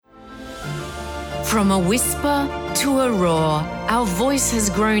From a whisper to a roar, our voice has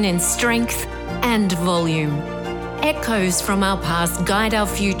grown in strength and volume. Echoes from our past guide our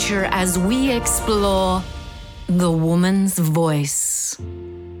future as we explore the woman's voice.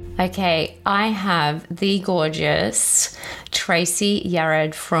 Okay, I have the gorgeous Tracey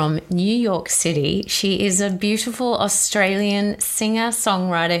Yarad from New York City. She is a beautiful Australian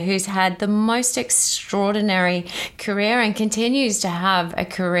singer-songwriter who's had the most extraordinary career and continues to have a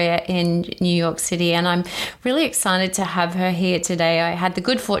career in New York City. And I'm really excited to have her here today. I had the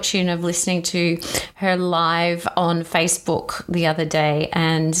good fortune of listening to her live on Facebook the other day.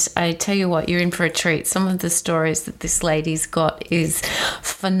 And I tell you what, you're in for a treat. Some of the stories that this lady's got is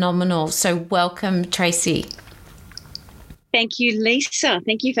phenomenal. So welcome, Tracey. Thank you, Lisa.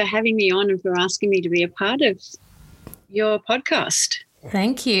 Thank you for having me on and for asking me to be a part of your podcast.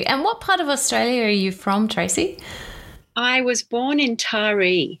 Thank you. And what part of Australia are you from, Tracey? I was born in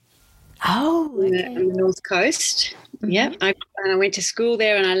Taree. Oh, okay. On the North Coast. Mm-hmm. Yeah. I went to school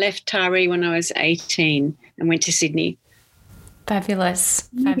there and I left Taree when I was 18 and went to Sydney. Fabulous.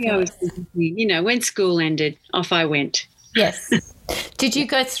 When school ended, off I went. Yes. Did you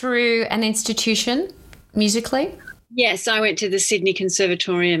go through an institution musically? Yes, I went to the Sydney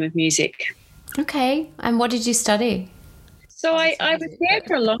Conservatorium of Music. Okay. And what did you study? So I was there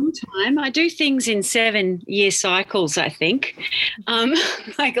for a long time. I do things in 7-year cycles, I think,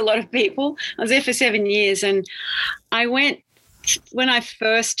 like a lot of people. I was there for 7 years, and I went when I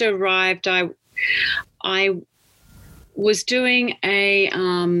first arrived. I was doing a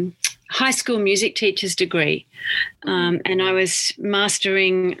high school music teacher's degree, and I was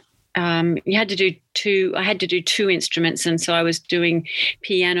mastering. I had to do two instruments, and so I was doing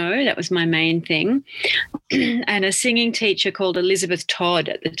piano. That was my main thing. And a singing teacher called Elizabeth Todd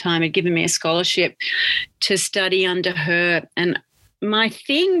at the time had given me a scholarship to study under her. And my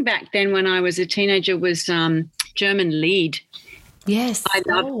thing back then when I was a teenager was German lead. Yes. I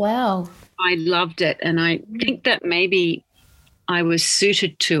loved it. And I think that maybe I was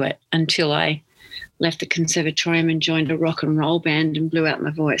suited to it until I left the conservatorium and joined a rock and roll band and blew out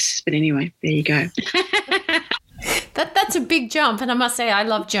my voice. But anyway, there you go. That's a big jump. And I must say I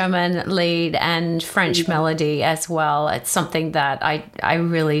love German lead and French melody as well. It's something that I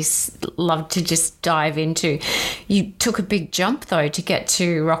really love to just dive into. You took a big jump, though, to get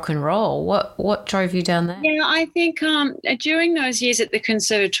to rock and roll. What drove you down there? Yeah, I think during those years at the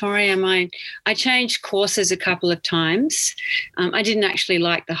conservatorium, I changed courses a couple of times. I didn't actually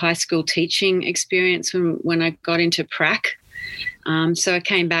like the high school teaching experience when I got into prac. So I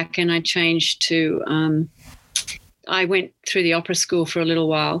came back and I changed to I went through the opera school for a little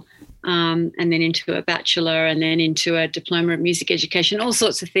while, and then into a bachelor, and then into a diploma of music education, all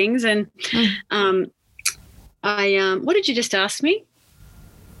sorts of things. And what did you just ask me?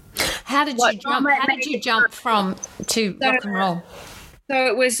 How did you jump from to rock and roll? So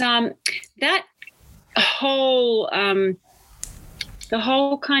it was that whole the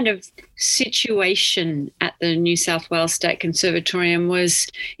whole kind of situation at the New South Wales State Conservatorium was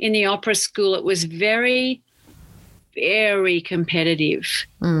in the opera school. It was very, very competitive.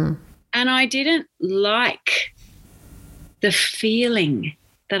 And I didn't like the feeling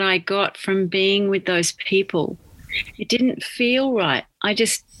that I got from being with those people. It didn't feel right.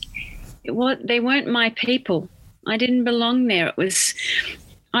 They weren't my people. I didn't belong there. It was,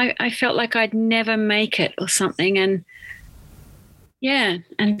 I felt like I'd never make it or something. And yeah.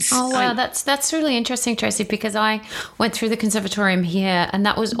 And oh, wow. That's really interesting, Tracey, because I went through the conservatorium here, and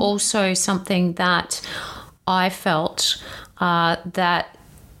that was also something that I felt that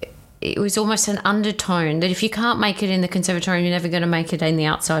it was almost an undertone that if you can't make it in the conservatorium, you're never going to make it in the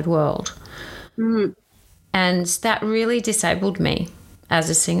outside world. And that really disabled me as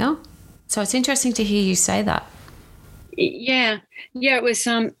a singer. So it's interesting to hear you say that. Yeah,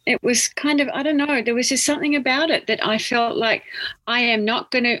 it was kind of, I don't know, there was just something about it that I felt like I'm not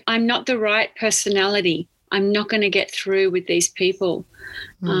the right personality. I'm not going to get through with these people.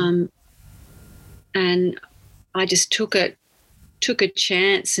 And I just took a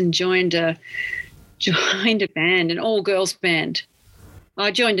chance and joined a band, an all-girls band.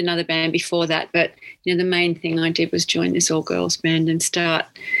 I joined another band before that, but the main thing I did was join this all-girls band and start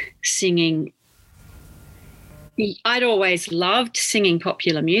singing. I'd always loved singing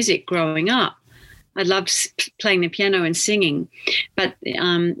popular music growing up. I loved playing the piano and singing, but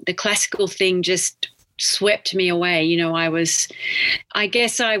the classical thing just swept me away. I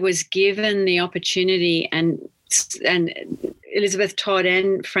guess I was given the opportunity, and Elizabeth Todd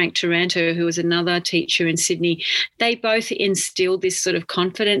and Frank Taranto, who was another teacher in Sydney, they both instilled this sort of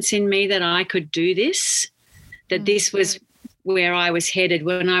confidence in me that I could do this, that this was where I was headed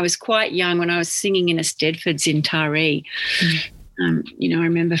when I was quite young, when I was singing in a Stedfords in Taree. I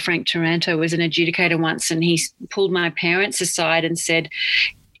remember Frank Taranto was an adjudicator once, and he pulled my parents aside and said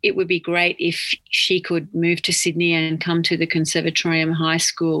it would be great if she could move to Sydney and come to the Conservatorium High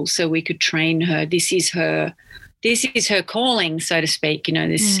School so we could train her. This is her calling, so to speak,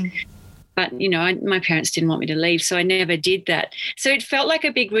 this. But, my parents didn't want me to leave, so I never did that. So it felt like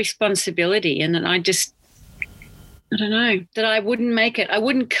a big responsibility, and that I don't know, that I wouldn't make it. I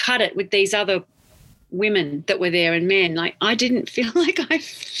wouldn't cut it with these other women that were there and men. Like, I didn't feel like I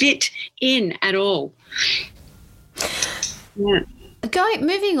fit in at all. Yeah.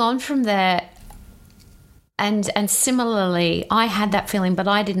 Moving on from there, and similarly, I had that feeling, but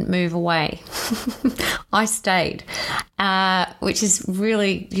I didn't move away. I stayed, which is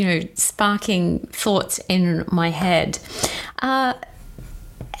really, sparking thoughts in my head.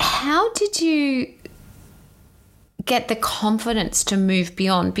 How did you get the confidence to move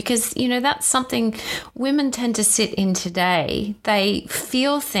beyond? Because, that's something women tend to sit in today. They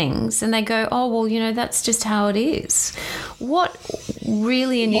feel things and they go, oh, well, that's just how it is. What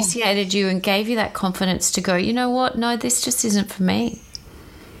really initiated you and gave you that confidence to go, you know what? No, this just isn't for me.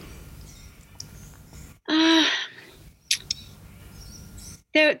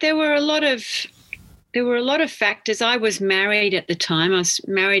 There were a lot of factors. I was married at the time. I was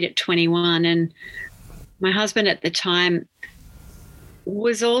married at 21, and my husband at the time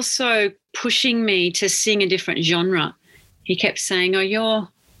was also pushing me to sing a different genre. He kept saying, oh,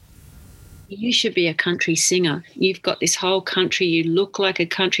 you should be a country singer. You've got this whole country. You look like a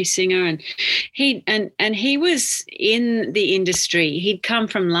country singer. And he was in the industry. He'd come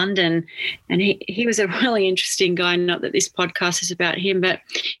from London, and he was a really interesting guy. Not that this podcast is about him, but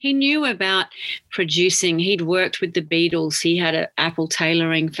he knew about producing. He'd worked with the Beatles. He had an Apple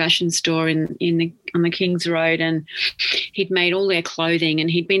tailoring fashion store on the King's Road, and he'd made all their clothing, and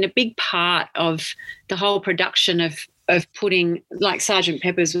he'd been a big part of the whole production of putting, like Sgt.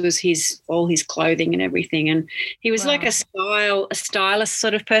 Pepper's was all his clothing and everything. And he was like a stylist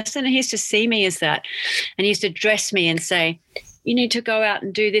sort of person. And he used to see me as that. And he used to dress me and say, you need to go out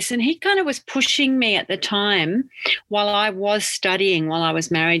and do this. And he kind of was pushing me at the time while I was studying, while I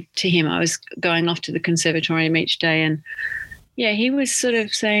was married to him. I was going off to the conservatorium each day. And he was sort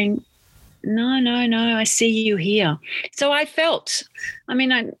of saying, no, I see you here. So I felt, I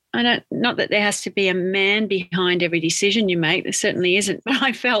don't, not that there has to be a man behind every decision you make. There certainly isn't, but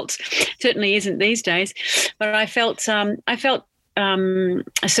I felt, certainly isn't these days, but I felt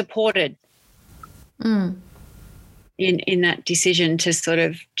supported in that decision to sort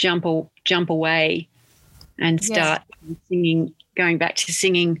of jump away and start singing, going back to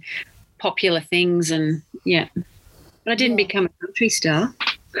singing popular things. And but I didn't become a country star.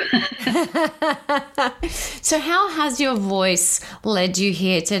 So how has your voice led you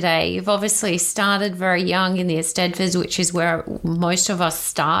here today? You've obviously started very young in the Eisteddfods, which is where most of us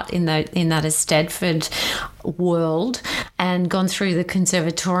start in that Eisteddfod world, and gone through the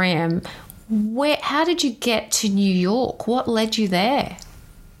conservatorium. How did you get to New York? What led you there?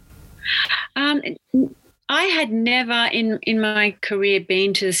 I had never in my career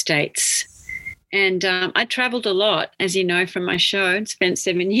been to the States. And I travelled a lot, as you know, from my show. I spent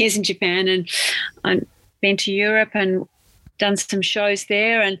 7 years in Japan, and I've been to Europe and done some shows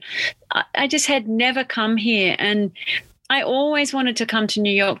there. And I just had never come here. And I always wanted to come to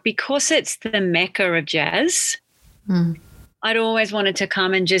New York because it's the mecca of jazz. I'd always wanted to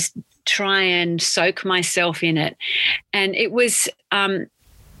come and just try and soak myself in it. And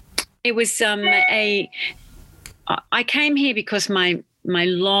I came here because my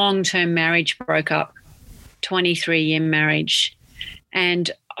long-term marriage broke up, 23-year marriage, and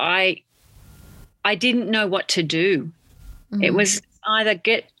I didn't know what to do. It was either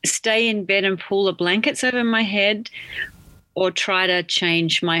stay in bed and pull the blankets over my head, or try to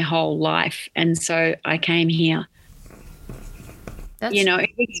change my whole life. And so I came here.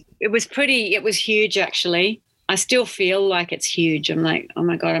 It was huge, actually. I still feel like it's huge. I'm like, oh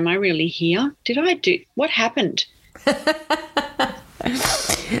my God, am I really here? What happened? Like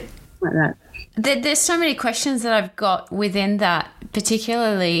that. There's so many questions that I've got within that,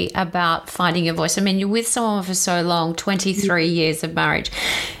 particularly about finding your voice. I mean, you're with someone for so long, 23 years of marriage.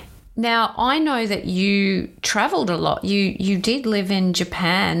 Now, I know that you travelled a lot. You did live in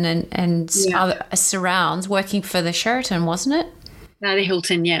Japan and other surrounds, working for the Sheraton, wasn't it? No, the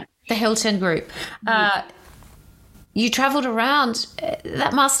Hilton, yeah. The Hilton Group. You travelled around.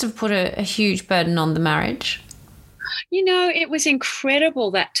 That must have put a huge burden on the marriage. It was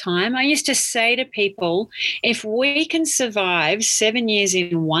incredible that time. I used to say to people, if we can survive 7 years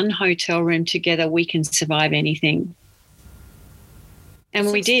in one hotel room together, we can survive anything. And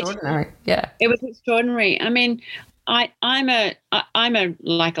it's we did. Yeah. It was extraordinary. I mean, I'm a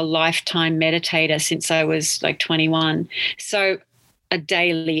like a lifetime meditator since I was like 21. So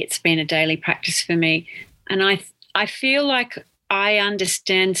it's been a daily practice for me. And I feel like I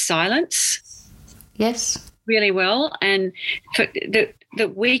understand silence. Yes. Really well, and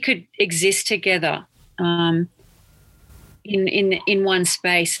that we could exist together in one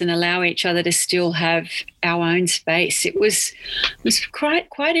space and allow each other to still have our own space. It was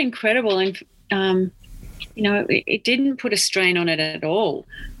quite incredible, and it didn't put a strain on it at all.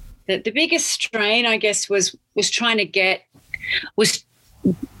 The biggest strain, I guess, was trying to get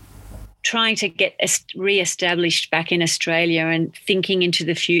re-established back in Australia and thinking into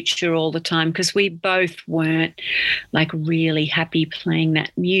the future all the time, because we both weren't like really happy playing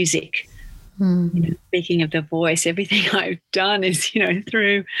that music. Speaking of the voice, everything I've done is,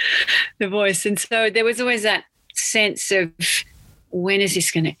 through the voice. And so there was always that sense of, when is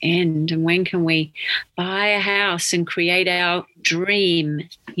this going to end? And when can we buy a house and create our dream,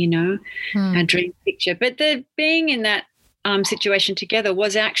 our dream picture? But being in that situation together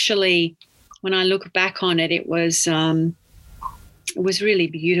was actually, when I look back on it, it was really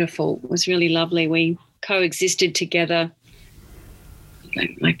beautiful. It was really lovely. We coexisted together.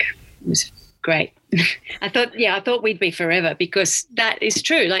 Like it was great. I thought we'd be forever, because that is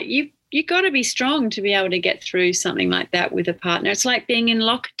true. Like you got to be strong to be able to get through something like that with a partner. It's like being in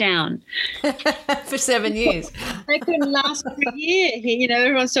lockdown for 7 years. They couldn't last for a year.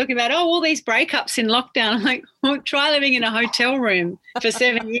 Everyone's talking about, all these breakups in lockdown. I'm like, well, try living in a hotel room for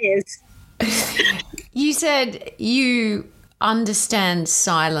 7 years. You said you understand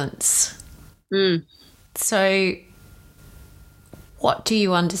silence. So what do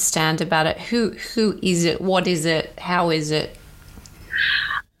you understand about it? Who is it? What is it? How is it?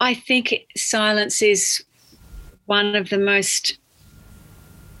 I think silence is one of the most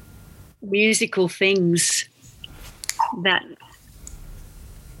musical things that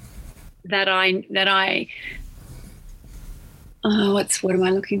I what am I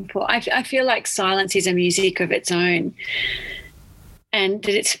looking for? I feel like silence is a music of its own, and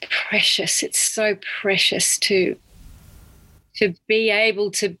that it's precious. It's so precious to be able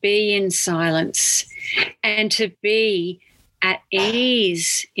to be in silence and to be at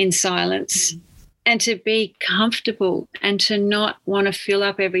ease in silence and to be comfortable and to not want to fill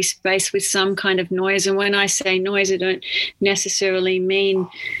up every space with some kind of noise. And when I say noise, I don't necessarily mean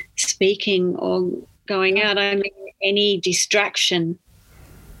speaking or going out. I mean any distraction.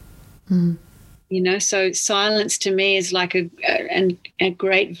 So silence to me is like a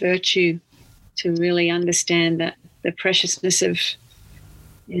great virtue, to really understand that the preciousness of,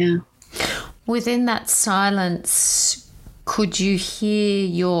 Within that silence, could you hear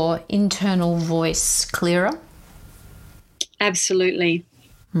your internal voice clearer? Absolutely.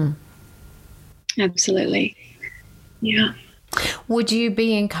 Absolutely. Yeah. Would you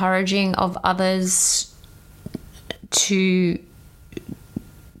be encouraging of others to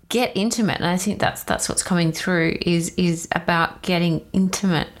get intimate? And I think that's what's coming through is about getting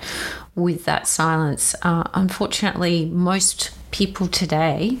intimate with that silence. Unfortunately, most people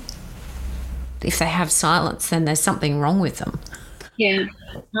today, if they have silence, then there's something wrong with them. Yeah,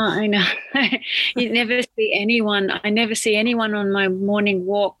 I know. I never see anyone on my morning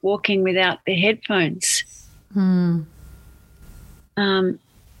walk walking without their headphones.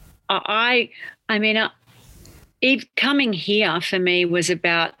 Coming here for me was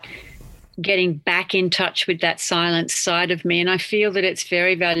about getting back in touch with that silence side of me, and I feel that it's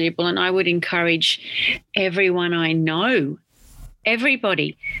very valuable, and I would encourage everyone I know,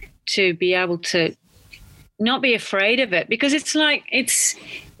 everybody, to be able to not be afraid of it, because it's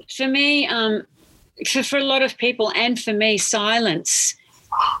for me, for a lot of people, and for me, silence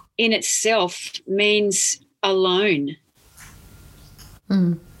in itself means alone.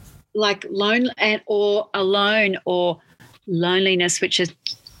 Like or alone or loneliness, which is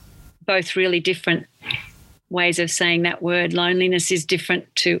both really different ways of saying that word. Loneliness is different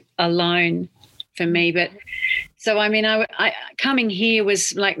to alone for me. But so, I mean, I coming here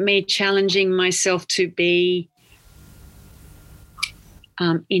was like me challenging myself to be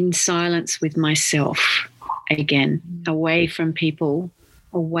in silence with myself again, away from people,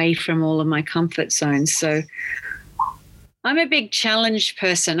 away from all of my comfort zones. So I'm a big challenge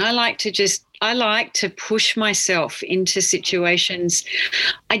person. I like to push myself into situations.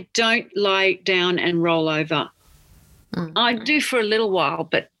 I don't lie down and roll over. I do for a little while,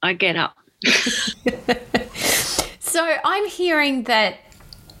 but I get up. So I'm hearing that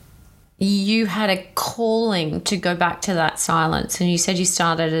you had a calling to go back to that silence, and you said you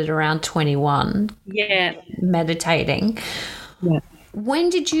started at around 21. Yeah. Meditating. Yeah. When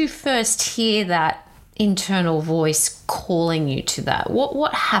did you first hear that internal voice calling you to that?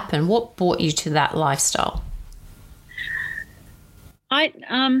 What happened? What brought you to that lifestyle?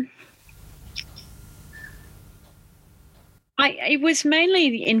 It was mainly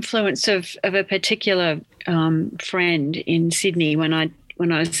the influence of a particular friend in Sydney when I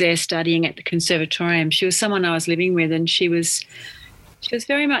was there studying at the conservatorium. She was someone I was living with, and she was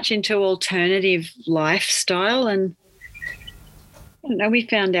very much into alternative lifestyle. And I don't know, we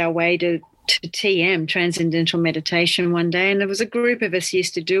found our way to TM, Transcendental Meditation, one day, and there was a group of us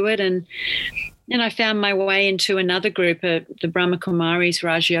used to do it, and I found my way into another group, the Brahma Kumaris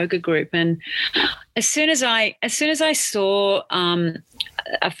Raj Yoga group. And as soon as I saw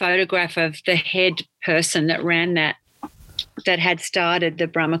a photograph of the head person that ran that had started the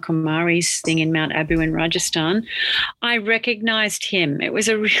Brahma Kumaris thing in Mount Abu in Rajasthan, I recognized him. It was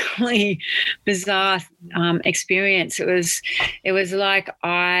a really bizarre experience. It was like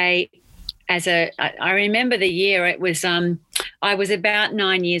I remember the year. It was I was about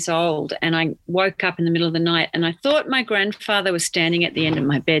 9 years old, and I woke up in the middle of the night, and I thought my grandfather was standing at the end of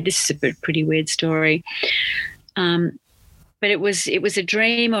my bed. This is a pretty weird story, but it was a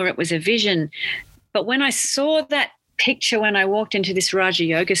dream or it was a vision. But when I saw that picture, when I walked into this Raja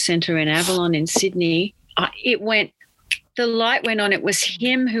Yoga Centre in Avalon in Sydney, the light went on. It was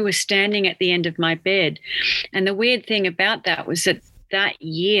him who was standing at the end of my bed, and the weird thing about that was that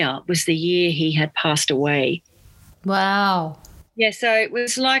year was the year he had passed away. Wow. Yeah, so it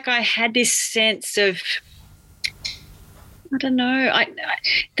was like I had this sense of, I don't know,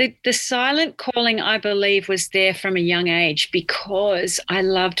 the silent calling, I believe, was there from a young age because I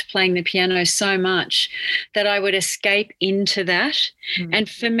loved playing the piano so much that I would escape into that. Mm-hmm. And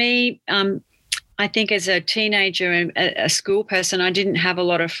for me, I think as a teenager and a school person, I didn't have a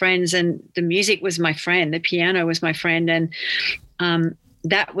lot of friends, and the music was my friend, the piano was my friend, and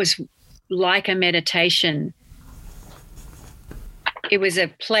that was like a meditation. It was a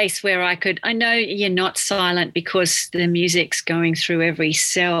place where I know you're not silent because the music's going through every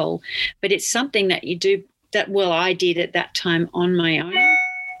cell, but it's something that you do I did at that time on my own.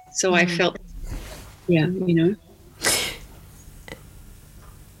 So I felt,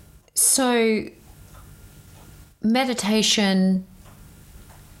 So meditation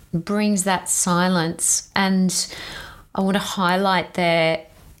brings that silence, and I want to highlight there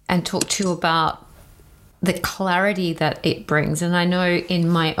and talk to you about the clarity that it brings. And I know in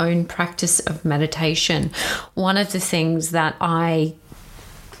my own practice of meditation, one of the things that I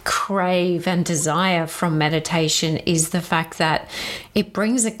crave and desire from meditation is the fact that it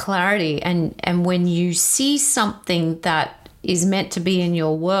brings a clarity. And when you see something that is meant to be in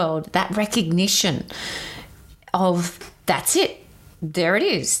your world, that recognition of that's it. There it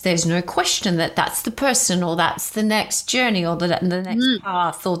is. There's no question that that's the person, or that's the next journey, or the next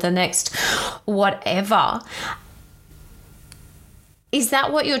path, or the next whatever. Is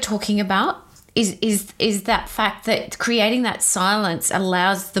that what you're talking about? Is that fact that creating that silence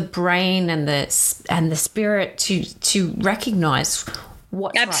allows the brain and the spirit to recognize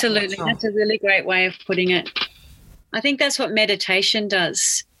what's absolutely right, what's wrong? That's a really great way of putting it. I think that's what meditation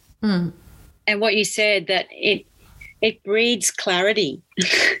does. And what you said, that it breeds clarity.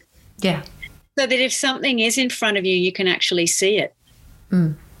 Yeah. So that if something is in front of you, you can actually see it.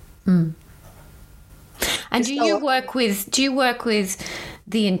 And do you work with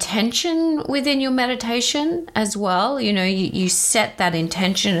the intention within your meditation as well? You know, you set that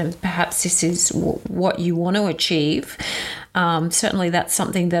intention of perhaps this is what you want to achieve. Certainly that's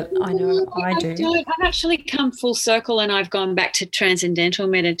something that I know I do. I've actually come full circle, and I've gone back to transcendental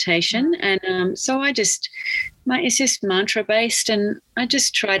meditation. And so it's just mantra based, and I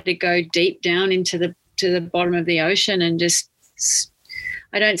just try to go deep down into the bottom of the ocean, and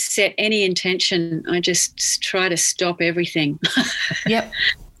I don't set any intention. I just try to stop everything. Yep.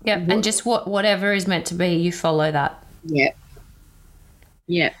 And just whatever is meant to be, you follow that.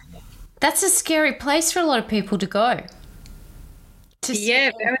 Yeah. That's a scary place for a lot of people to go.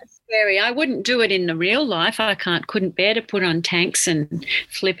 Very scary. I wouldn't do it in the real life. I couldn't bear to put on tanks and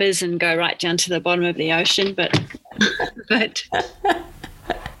flippers and go right down to the bottom of the ocean. But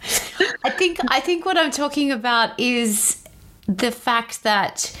I think what I'm talking about is the fact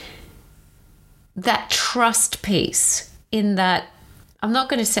that trust piece, in that I'm not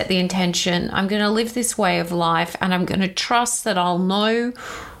going to set the intention. I'm going to live this way of life, and I'm going to trust that I'll know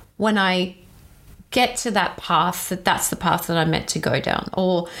when I get to that path that that's the path that I'm meant to go down.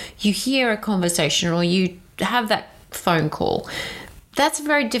 Or you hear a conversation, or you have that phone call. That's a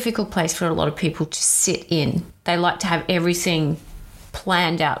very difficult place for a lot of people to sit in. They like to have everything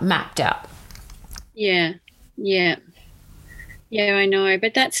planned out, mapped out. Yeah. Yeah, I know,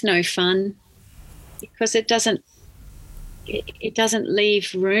 but that's no fun because it doesn't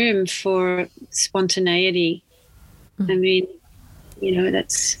leave room for spontaneity. I mean,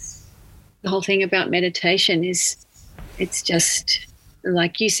 that's the whole thing about meditation is it's just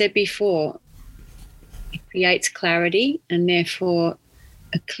like you said before, it creates clarity and therefore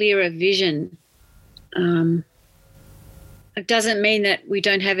a clearer vision. It doesn't mean that we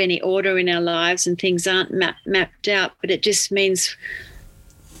don't have any order in our lives and things aren't mapped out, but it just means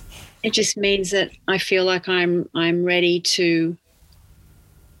that I feel like I'm ready to.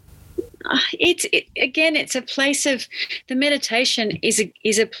 It's a place of, the meditation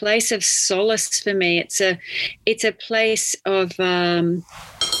is a place of solace for me. It's a place of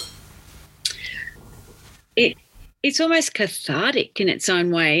it's almost cathartic in its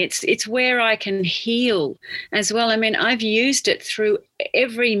own way. It's where I can heal as well. I mean, I've used it through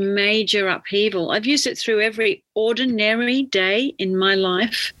every major upheaval. I've used it through every ordinary day in my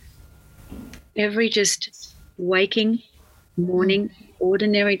life, every just waking, morning,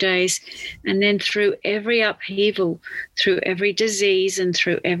 ordinary days, and then through every upheaval, through every disease and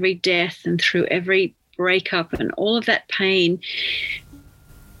through every death and through every breakup and all of that pain.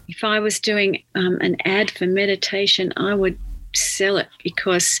 If I was doing an ad for meditation, I would sell it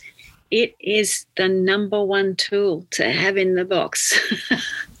because it is the number one tool to have in the box.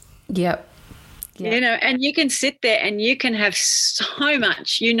 Yep. And you can sit there and you can have so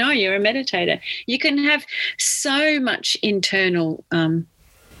much, you're a meditator. You can have so much internal,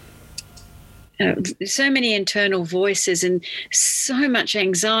 so many internal voices and so much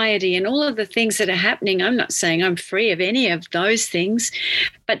anxiety and all of the things that are happening. I'm not saying I'm free of any of those things,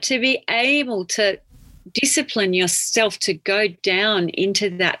 but to be able to discipline yourself to go down into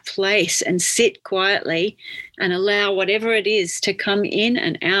that place and sit quietly and allow whatever it is to come in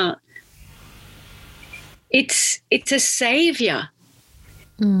and out. It's a savior.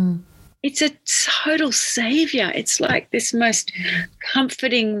 It's a total savior. It's like this most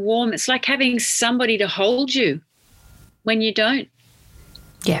comforting, warm. It's like having somebody to hold you when you don't.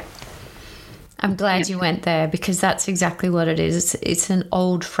 Yeah. I'm glad you went there because that's exactly what it is. It's an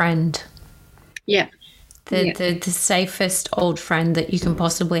old friend. Yeah. The safest old friend that you can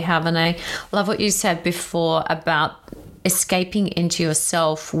possibly have. And I love what you said before about escaping into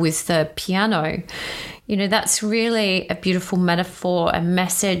yourself with the piano. That's really a beautiful metaphor, a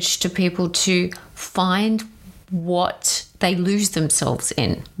message to people to find what they lose themselves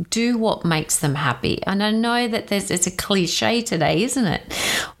in. Do what makes them happy. And I know that it's a cliche today, isn't it?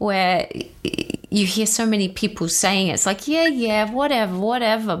 Where you hear so many people saying it's like, yeah,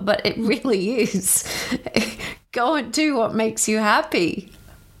 whatever. But it really is. Go and do what makes you happy.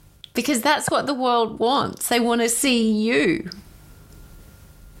 Because that's what the world wants. They want to see you.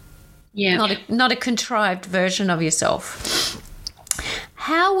 Yeah. Not a contrived version of yourself.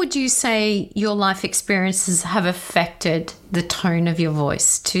 How would you say your life experiences have affected the tone of your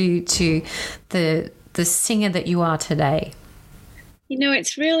voice to the singer that you are today?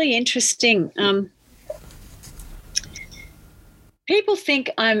 It's really interesting. People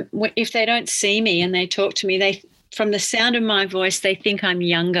think if they don't see me and they talk to me, from the sound of my voice, they think I'm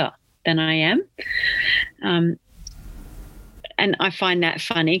younger than I am. And I find that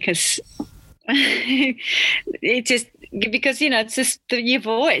funny because it's just because, it's just your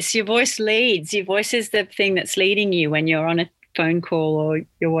voice. Your voice leads. Your voice is the thing that's leading you when you're on a phone call or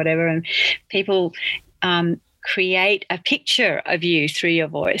you're whatever. And people create a picture of you through your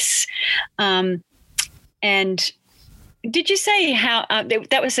voice. And did you say how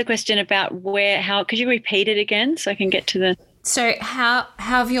that was the question about how could you repeat it again so I can get to the... So how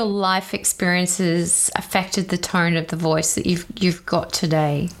have your life experiences affected the tone of the voice that you've got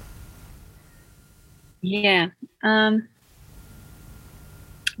today? Yeah. Wow.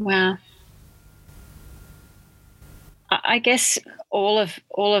 I guess most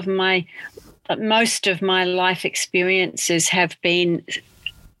of my life experiences have been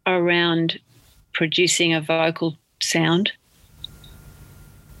around producing a vocal sound.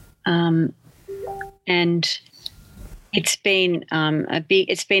 And it's been a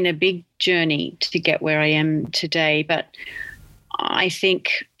big journey to get where I am today, but I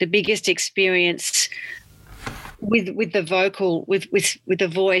think the biggest experience with the vocal, with the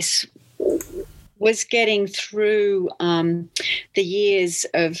voice, was getting through the years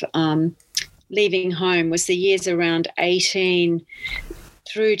of leaving home. Was the years around 18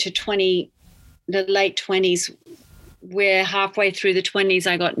 through to 20, the late 20s, where halfway through the 20s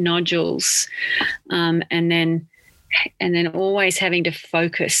I got nodules, and then always having to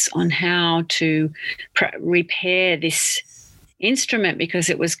focus on how to repair this instrument because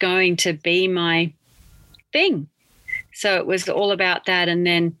it was going to be my thing. So it was all about that, and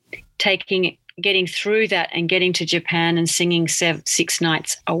then getting through that and getting to Japan and singing 6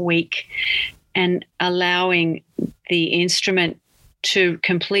 nights a week and allowing the instrument to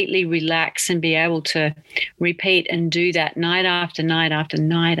completely relax and be able to repeat and do that night after night after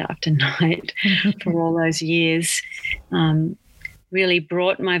night after night for all those years, really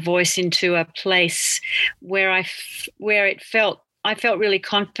brought my voice into a place where I felt really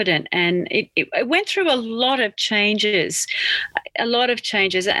confident, and it went through a lot of changes.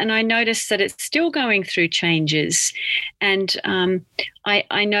 And I noticed that it's still going through changes. And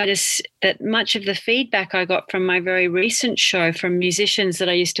I noticed that much of the feedback I got from my very recent show from musicians that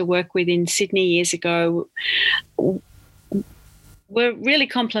I used to work with in Sydney years ago were really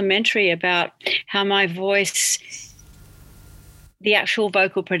complimentary about how my voice, the actual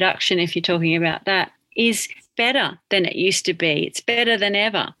vocal production, if you're talking about that, is better than it used to be. It's better than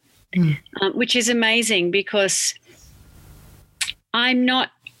ever, which is amazing, because I'm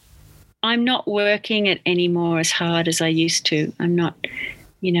not working it anymore as hard as I used to. I'm not,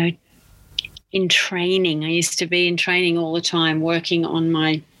 in training. I used to be in training all the time, working on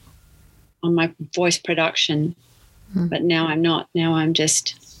my voice production, but now I'm not. Now I'm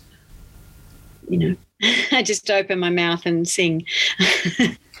just, I just open my mouth and sing.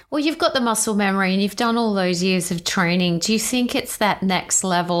 Well, you've got the muscle memory and you've done all those years of training. Do you think it's that next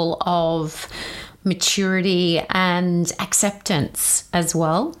level of maturity and acceptance as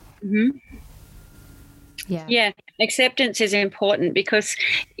well? Mm-hmm. Yeah, acceptance is important, because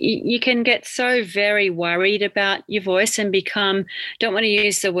you can get so very worried about your voice and don't want to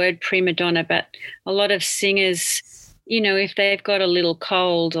use the word prima donna, but a lot of singers, if they've got a little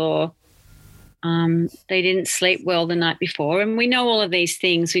cold or they didn't sleep well the night before. And we know all of these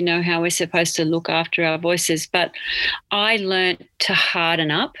things. We know how we're supposed to look after our voices. But I learned to harden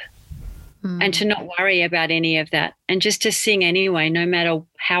up and to not worry about any of that, and just to sing anyway, no matter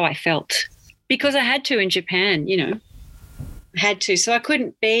how I felt, because I had to in Japan, I had to. So I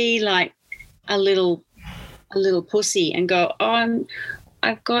couldn't be like a little pussy and go, oh,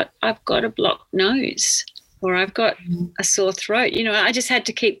 I've got a blocked nose, or I've got a sore throat. I just had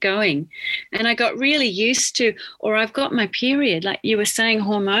to keep going. And I got really used to, or I've got my period, like you were saying,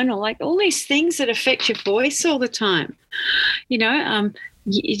 hormonal, like all these things that affect your voice all the time.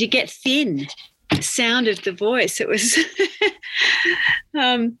 You get thin, the sound of the voice. It was,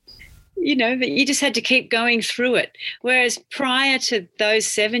 but you just had to keep going through it. Whereas prior to those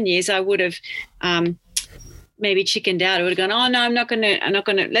 7 years, I would have maybe chickened out. I would have gone, oh no, I'm not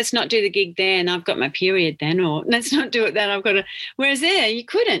gonna, let's not do the gig then, I've got my period then, or let's not do it then, I've got to. Whereas there, you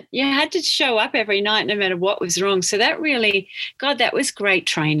couldn't. You had to show up every night no matter what was wrong. So that really, God, that was great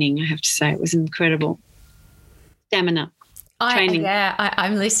training, I have to say. It was incredible. Stamina. Training.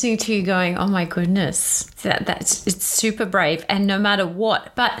 I'm listening to you going, oh my goodness, it's super brave, and no matter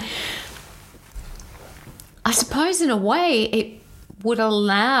what. But I suppose in a way it would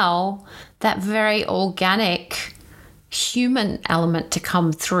allow that very organic human element to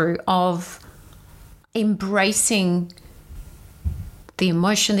come through, of embracing the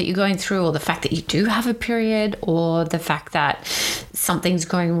emotion that you're going through, or the fact that you do have a period, or the fact that something's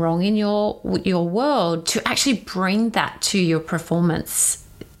going wrong in your world, to actually bring that to your performance.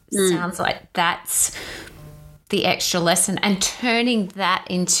 Sounds like that's the extra lesson, and turning that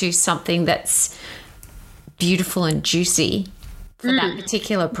into something that's beautiful and juicy for that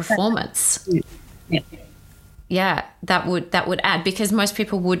particular performance. Yeah, that would add, because most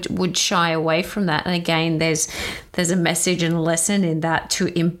people would shy away from that. And again, there's a message and a lesson in that, to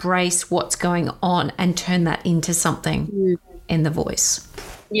embrace what's going on and turn that into something in the voice.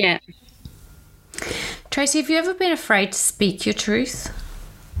 Yeah. Tracey, have you ever been afraid to speak your truth?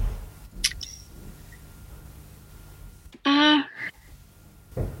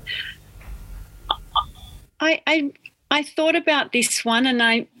 I thought about this one,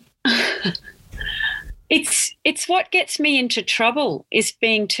 and it's what gets me into trouble, is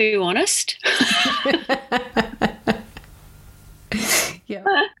being too honest. Yeah.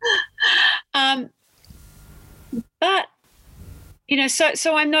 But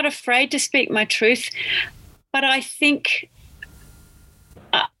so I'm not afraid to speak my truth, but I think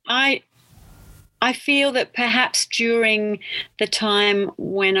I feel that perhaps during the time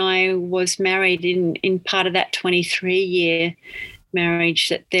when I was married, in part of that 23-year marriage,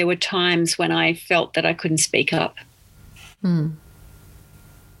 that there were times when I felt that I couldn't speak up.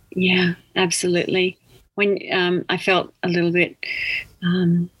 Yeah, absolutely. When I felt a little bit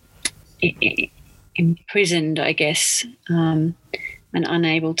imprisoned, I guess, and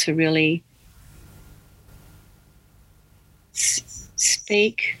unable to really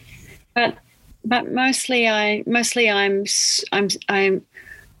speak. But mostly I'm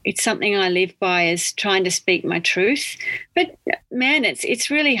it's something I live by, is trying to speak my truth. But man,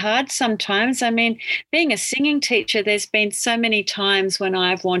 it's really hard sometimes. I mean, being a singing teacher, there's been so many times when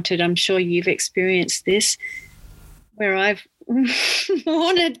I've wanted, I'm sure you've experienced this, where I've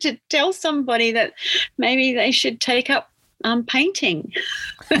wanted to tell somebody that maybe they should take up painting.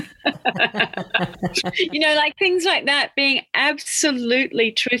 Like things like that, being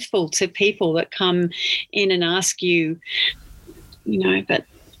absolutely truthful to people that come in and ask you, but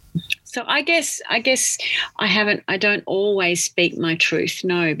so I guess I don't always speak my truth,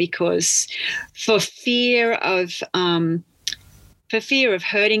 no, because for fear of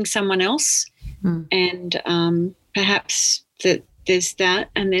hurting someone else, and perhaps that there's that,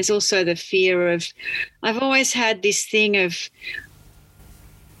 and there's also the fear of, I've always had this thing of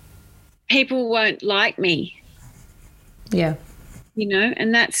people won't like me. Yeah.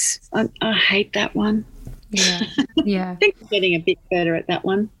 And that's, I hate that one. Yeah, yeah. I think I'm getting a bit better at that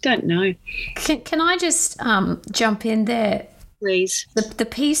one. Don't know. Can I just jump in there? Please. The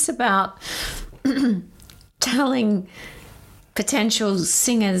piece about telling potential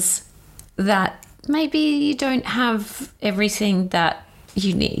singers that maybe you don't have everything that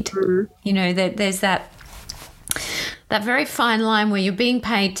you need. Mm-hmm. That there's that very fine line where you're being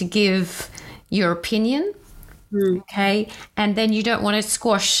paid to give your opinion. Okay, and then you don't want to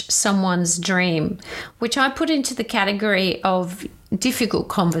squash someone's dream, which I put into the category of difficult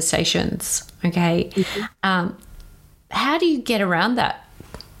conversations. Okay, mm-hmm. How do you get around that?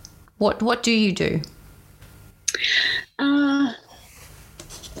 What do you do?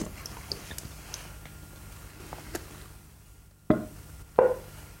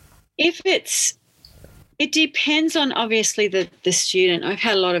 It depends on, obviously, the student. I've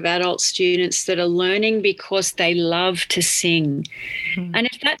had a lot of adult students that are learning because they love to sing. Mm-hmm. And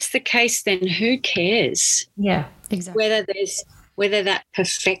if that's the case, then who cares? Yeah, exactly. Whether that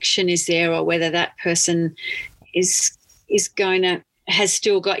perfection is there, or whether that person is has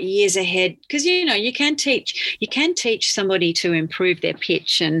still got years ahead. Because, you can teach somebody to improve their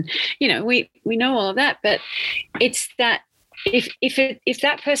pitch, and, we know all of that. But it's that, if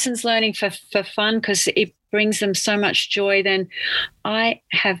that person's learning for fun because it brings them so much joy, then I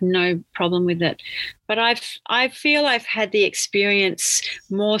have no problem with it. But I feel I've had the experience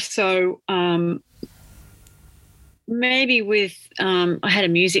more so maybe with I had a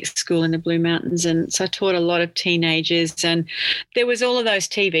music school in the Blue Mountains, and so I taught a lot of teenagers, and there was all of those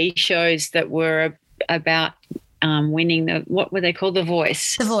TV shows that were about winning what were they called? The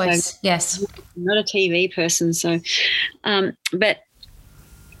Voice. The Voice, so, yes. I'm not a TV person, so and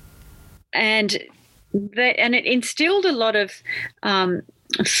it instilled a lot of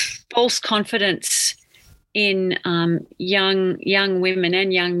false confidence in young women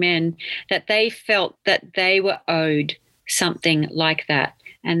and young men, that they felt that they were owed something like that.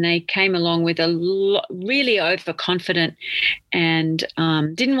 And they came along with really overconfident and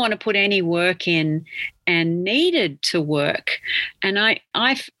didn't want to put any work in and needed to work. And I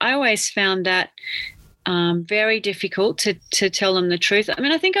always found that very difficult to tell them the truth. I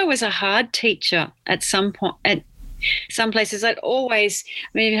mean, I think I was a hard teacher at some point. At some places, I'd always,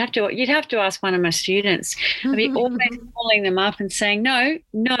 you'd have to ask one of my students. I'd be always calling them up and saying, no,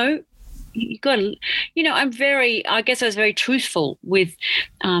 you got to, I guess I was very truthful with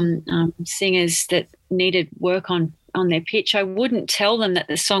singers that needed work on their pitch. I wouldn't tell them that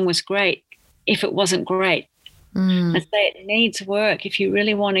the song was great if it wasn't great. I'd say it needs work if you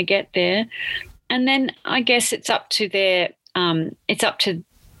really want to get there. And then I guess it's up to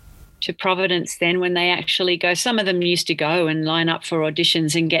to Providence then when they actually go. Some of them used to go and line up for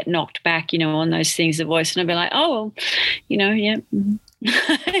auditions and get knocked back, on those things, The Voice, and I'd be like, oh, well, yeah.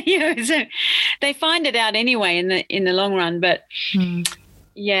 So they find it out anyway in the long run. But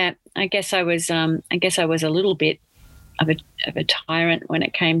yeah, I guess I was a little bit of a tyrant when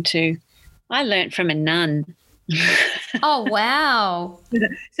it came to. I learnt from a nun. Oh, wow.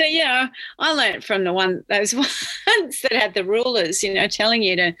 So, I learnt from those ones that had the rulers, telling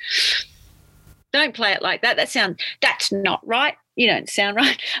you to don't play it like that. That's not right. You don't sound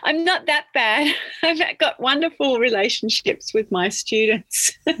right. I'm not that bad. I've got wonderful relationships with my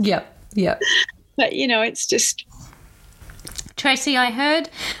students. Yep. But, it's just. Tracey, I heard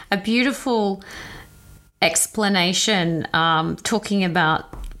a beautiful explanation talking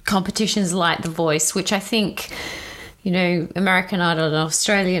about competitions like The Voice, which I think, American Idol and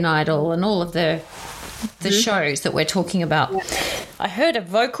Australian Idol and all of the shows that we're talking about. Yeah. I heard a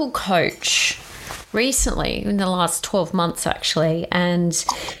vocal coach recently, in the last 12 months actually, and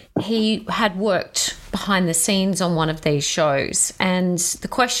he had worked behind the scenes on one of these shows, and the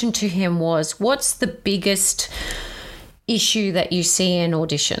question to him was, what's the biggest issue that you see in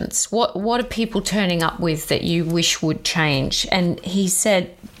auditions? What are people turning up with that you wish would change? And he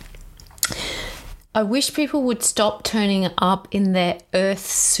said, I wish people would stop turning up in their earth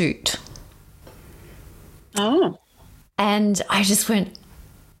suit. Oh. And I just went,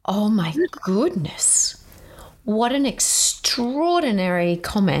 oh my goodness. What an extraordinary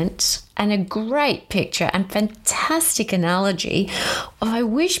comment and a great picture and fantastic analogy. I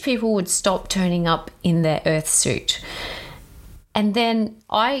wish people would stop turning up in their earth suit. And then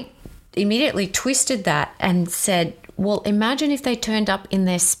I immediately twisted that and said, well, imagine if they turned up in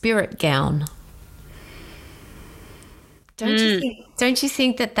their spirit gown. Don't you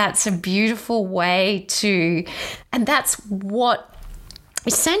think that that's a beautiful way to, and that's what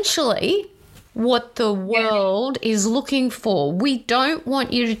essentially what the world is looking for. We don't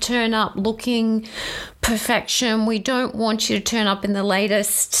want you to turn up looking perfection. We don't want you to turn up in the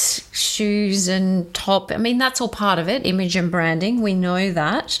latest shoes and top. I mean, that's all part of it, image and branding. We know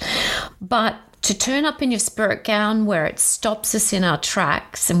that. But to turn up in your spirit gown where it stops us in our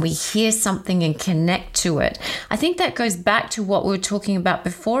tracks and we hear something and connect to it. I think that goes back to what we were talking about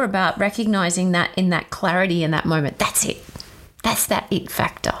before, about recognizing that in that clarity in that moment. That's it. That's that it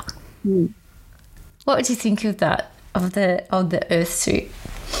factor. Mm. What would you think of that, of the earth suit?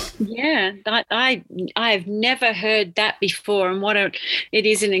 Yeah, I've never heard that before, and it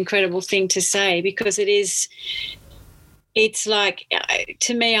is an incredible thing to say, because it's like,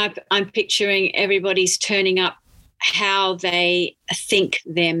 to me, I'm picturing everybody's turning up how they think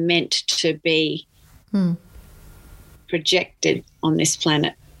they're meant to be projected on this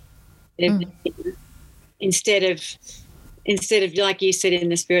planet. Instead of like you said in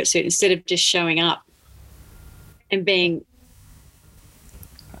the spirit suit, instead of just showing up and being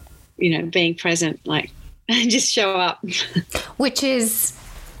present, like just show up. Which is,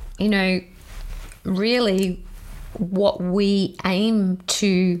 really what we aim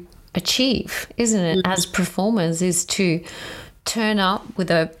to achieve, isn't it? As performers, is to turn up with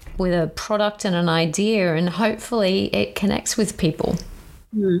a product and an idea, and hopefully it connects with people,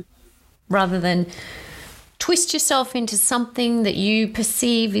 rather than twist yourself into something that you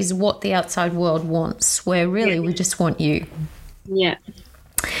perceive is what the outside world wants, where really we just want you. Yeah.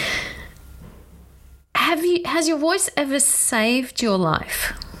 Has your voice ever saved your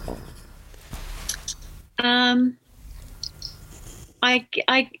life? My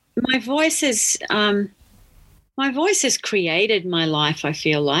voice has created my life, I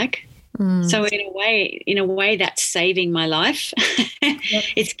feel like. So in a way that's saving my life. Yep.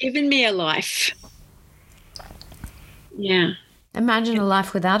 It's given me a life. Yeah. Imagine a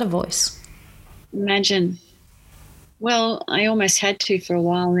life without a voice. Imagine. Well, I almost had to for a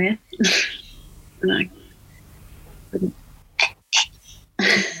while there. And I couldn't.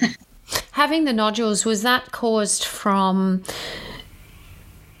 Having the nodules, was that caused from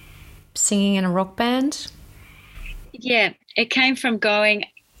singing in a rock band? Yeah, it came from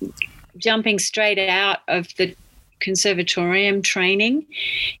jumping straight out of the conservatorium training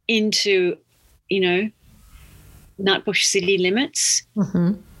into, Nutbush city limits,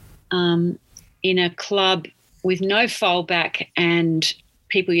 in a club with no fallback, and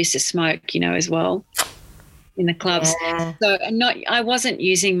people used to smoke, as well in the clubs. Yeah. So I wasn't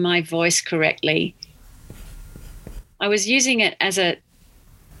using my voice correctly. I was using it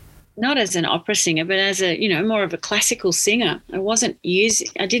not as an opera singer, but as more of a classical singer.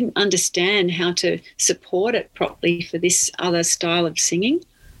 I didn't understand how to support it properly for this other style of singing.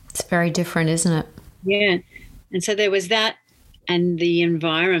 It's very different, isn't it? Yeah. And so there was that, and the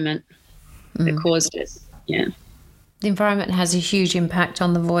environment that caused it. Yeah. The environment has a huge impact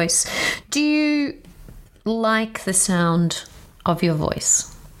on the voice. Do you like the sound of your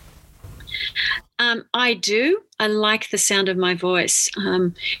voice? I do. I like the sound of my voice.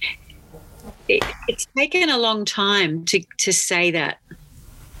 It's taken a long time to say that.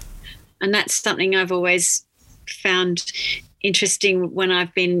 And that's something I've always found interesting when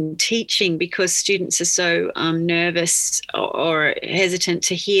I've been teaching, because students are so nervous or hesitant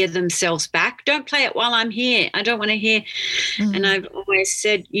to hear themselves back. Don't play it while I'm here. I don't want to hear. And I've always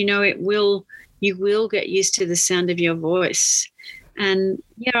said, you will get used to the sound of your voice. And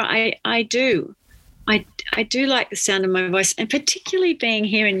yeah, I do. I do like the sound of my voice, and particularly being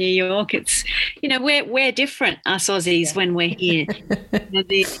here in New York, it's, we're different, us Aussies, when we're here.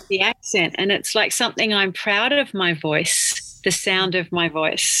 The accent, and it's like something I'm proud of my voice, the sound of my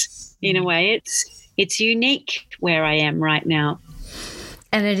voice. In a way, it's unique where I am right now.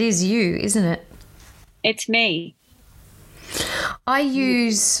 And it is you, isn't it? It's me. I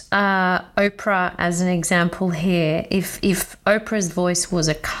use Oprah as an example here. If Oprah's voice was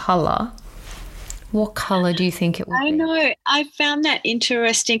a color, what color do you think it would be? I know. I found that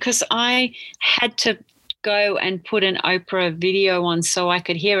interesting because I had to go and put an Oprah video on so I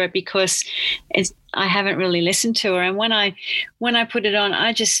could hear it because I haven't really listened to her. And when I put it on,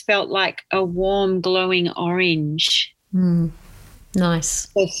 I just felt like a warm, glowing orange. Nice.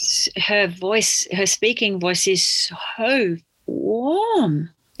 Her voice, her speaking voice is so warm.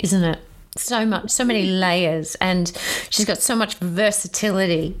 Isn't it? So many layers, and she's got so much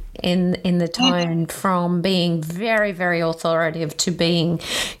versatility in the tone, from being very, very authoritative to being,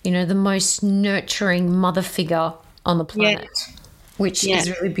 the most nurturing mother figure on the planet, which is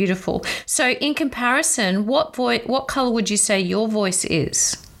really beautiful. So in comparison, what color would you say your voice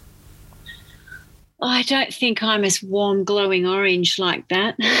is? I don't think I'm as warm, glowing orange like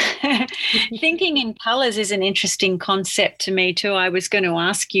that. Thinking in colours is an interesting concept to me too. I was going to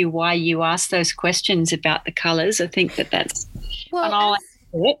ask you why you asked those questions about the colours. I think that's... Well,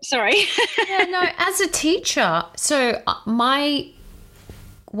 sorry. As a teacher, so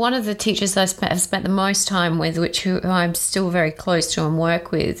one of the teachers I've spent the most time with, who I'm still very close to and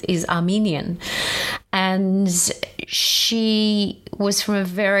work with, is Armenian. And she was from a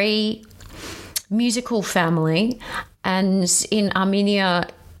very musical family, and in Armenia,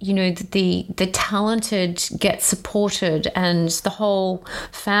 the talented get supported, and the whole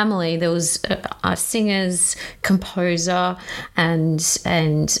family, there was singers, composer, and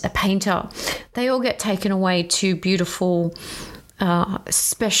a painter. They all get taken away to beautiful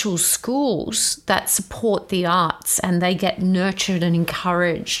special schools that support the arts, and they get nurtured and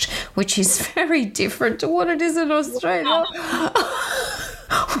encouraged, which is very different to what it is in Australia.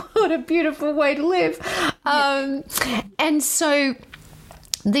 What a beautiful way to live. And so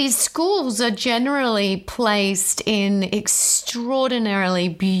these schools are generally placed in extraordinarily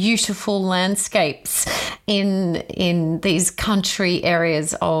beautiful landscapes in these country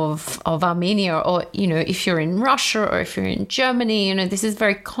areas of Armenia, or if you're in Russia or if you're in Germany, this is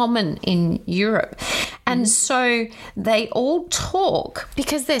very common in Europe. And so they all talk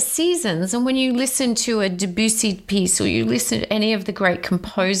because they're seasons. And when you listen to a Debussy piece, or you listen to any of the great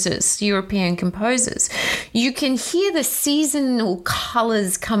composers, European composers, you can hear the seasonal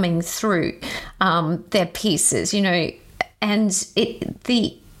colors coming through their pieces, and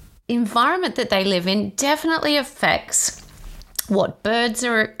the environment that they live in definitely affects what birds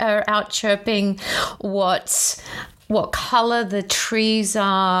are out chirping, what color the trees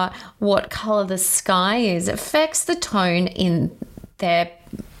are, what color the sky is. It affects the tone in their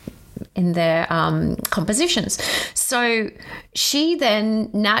compositions. So she then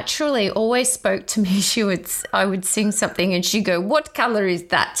naturally always spoke to me. I would sing something and she'd go, "What color is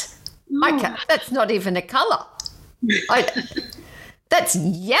that?" That's not even a color. That's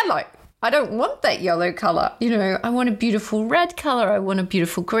yellow. I don't want that yellow color. I want a beautiful red color. I want a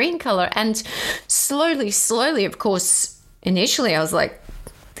beautiful green color. And slowly, of course, initially I was like,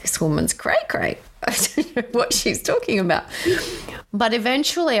 this woman's cray-cray. I don't know what she's talking about. But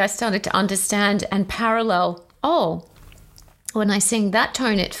eventually I started to understand and parallel, when I sing that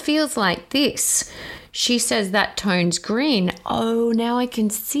tone, it feels like this. She says that tone's green. Oh, now I can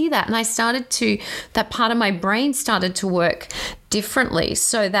see that. And that part of my brain started to work differently,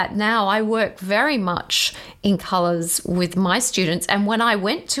 so that now I work very much in colors with my students. And when I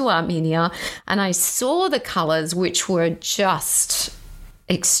went to Armenia and I saw the colors, which were just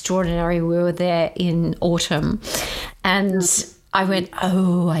extraordinary, we were there in autumn, and I went,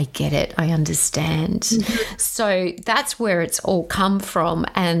 oh, I get it. I understand. So that's where it's all come from.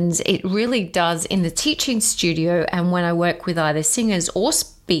 And it really does in the teaching studio. And when I work with either singers or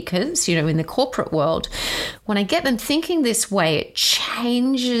speakers, in the corporate world, when I get them thinking this way, it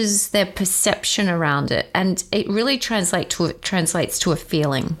changes their perception around it. And it really translates to a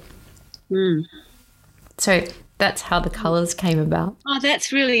feeling. So that's how the colors came about. Oh,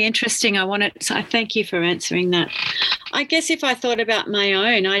 that's really interesting. I thank you for answering that. I guess if I thought about my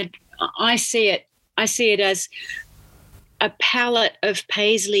own, I see it as a palette of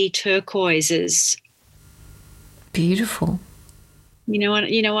paisley turquoises. Beautiful. You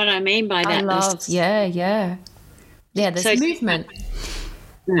know what I mean by that? I love, yeah. There's movement.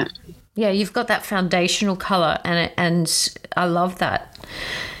 Yeah, you've got that foundational color, and I love that.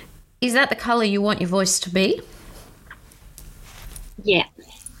 Is that the color you want your voice to be? Yeah.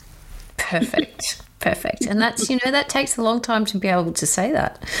 Perfect. And that's, that takes a long time to be able to say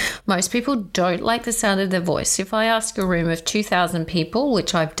that. Most people don't like the sound of their voice. If I ask a room of 2,000 people,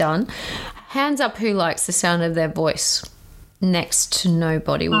 which I've done, hands up who likes the sound of their voice. next to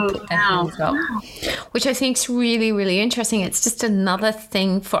nobody will put their hands up, which I think is really, really interesting. It's just another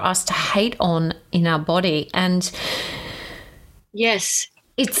thing for us to hate on in our body. And yes,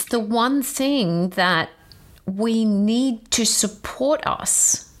 it's the one thing that we need to support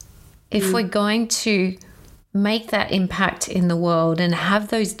us if we're going to make that impact in the world and have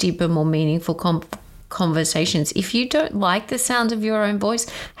those deeper, more meaningful conversations. If you don't like the sound of your own voice,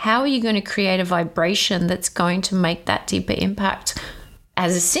 how are you going to create a vibration that's going to make that deeper impact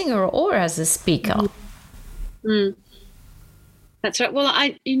as a singer or as a speaker? That's right. Well,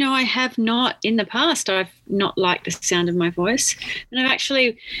 I have not in the past. I've not liked the sound of my voice, and I'm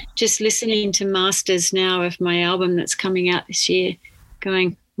actually just listening to masters now of my album that's coming out this year,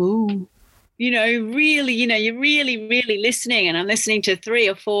 going, ooh, really, you're really, really listening, and I'm listening to 3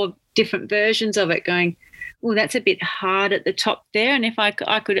 or 4 different versions of it, going, oh, that's a bit hard at the top there, and if I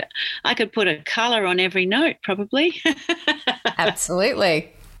could put a color on every note, probably.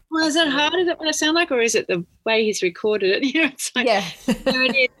 Absolutely. Well, is that hard? Is that what I sound like, or is it the way he's recorded it? It's like, yeah.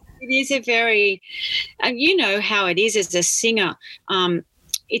 It is a very, you know how it is as a singer.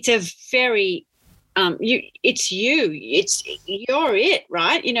 It's a very, you're it,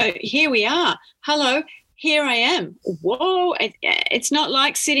 right? Here we are. Hello, here I am. Whoa! It's not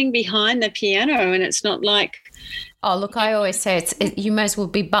like sitting behind the piano, and it's not like. Oh, look! I always say you may as well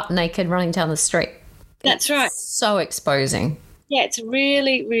be butt naked running down the street. That's right. So exposing. Yeah, it's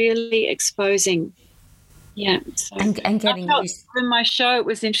really, really exposing. Yeah. So and getting used. In my show, it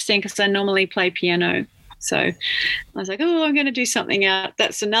was interesting because I normally play piano. So I was like, oh, I'm going to do something out.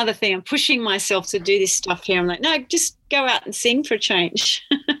 That's another thing. I'm pushing myself to do this stuff here. I'm like, no, just go out and sing for a change.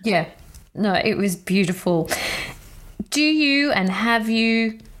 Yeah. No, it was beautiful. Do you and have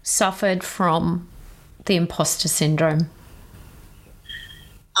you suffered from the imposter syndrome?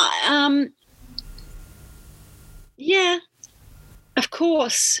 Yeah. Of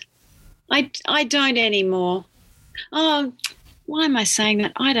course. I don't anymore. Oh, why am I saying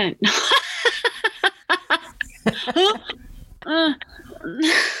that? I don't know.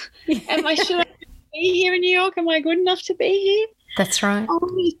 Should I be here in New York? Am I good enough to be here? That's right.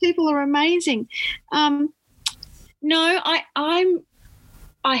 Oh, these people are amazing. No, I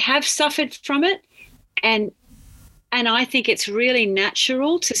have suffered from it, and I think it's really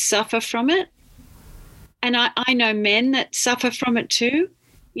natural to suffer from it. And I know men that suffer from it too,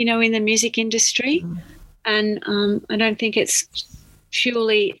 in the music industry. And I don't think it's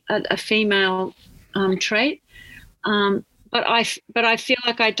purely a female trait. But I feel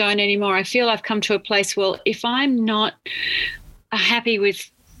like I don't anymore. I feel I've come to a place, well, if I'm not happy with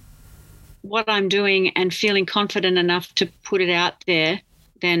what I'm doing and feeling confident enough to put it out there,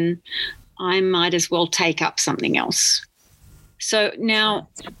 then I might as well take up something else. So now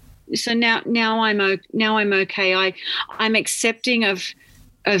I'm okay. I'm accepting of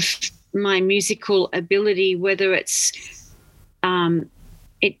my musical ability, whether it's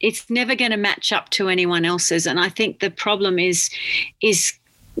it's never going to match up to anyone else's. And I think the problem is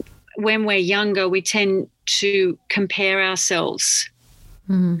when we're younger, we tend to compare ourselves.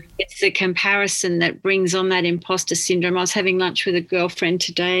 It's the comparison that brings on that imposter syndrome. I was having lunch with a girlfriend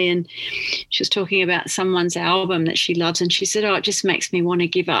today, and she was talking about someone's album that she loves, and she said, oh, it just makes me want to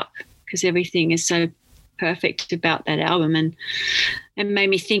give up because everything is so perfect about that album. And it made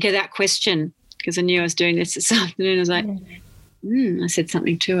me think of that question because I knew I was doing this afternoon. I was like, I said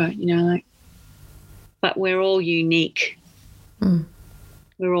something to her, but we're all unique.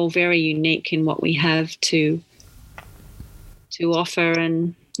 We're all very unique in what we have to offer,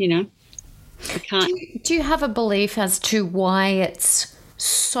 and we can't. Do you have a belief as to why it's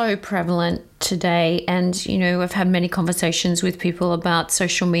so prevalent today? And I've had many conversations with people about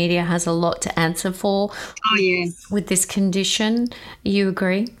social media has a lot to answer for. Oh yeah, with this condition. You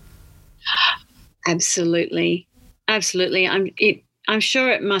agree? Absolutely. I'm sure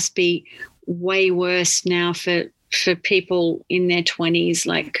it must be way worse now for people in their 20s,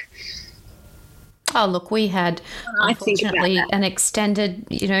 like. Oh, look, we had, unfortunately, an extended,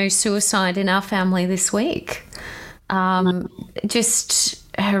 suicide in our family this week. Just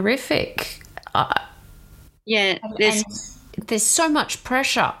horrific. Yeah. There's so much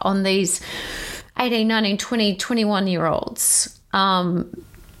pressure on these 18, 19, 20, 21-year-olds.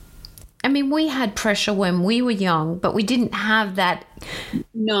 We had pressure when we were young, but we didn't have that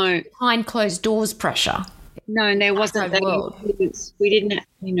behind closed doors pressure. No, and there wasn't that. We didn't,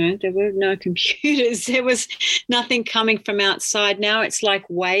 there were no computers. There was nothing coming from outside. Now it's like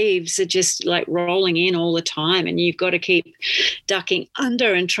waves are just like rolling in all the time, and you've got to keep ducking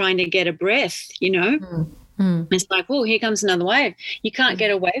under and trying to get a breath, It's like, oh, here comes another wave. You can't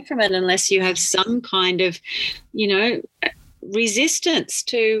get away from it unless you have some kind of, resistance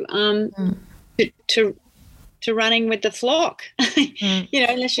to running with the flock.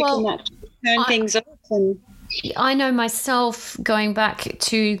 Unless you can turn things off. And I know myself, going back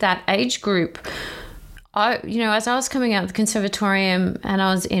to that age group, as I was coming out of the conservatorium and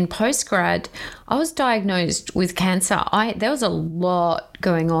I was in postgrad, I was diagnosed with cancer. There was a lot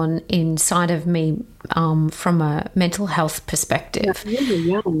going on inside of me from a mental health perspective. You're really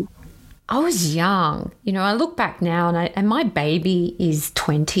young. I was young. I look back now and my baby is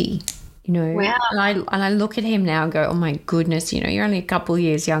 20. Wow. And I look at him now and go, oh my goodness, you're only a couple of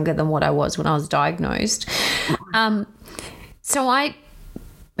years younger than what I was when I was diagnosed. So I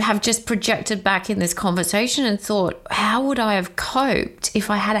have just projected back in this conversation and thought, how would I have coped if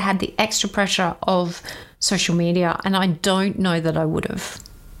I had had the extra pressure of social media? And I don't know that I would have.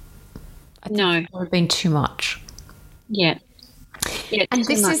 I think it would have been too much. Yeah. Yeah, and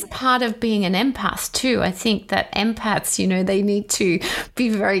this is part of being an empath too. I think that empaths, they need to be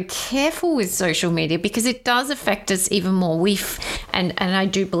very careful with social media because it does affect us even more. And I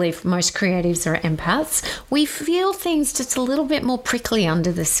do believe most creatives are empaths. We feel things just a little bit more prickly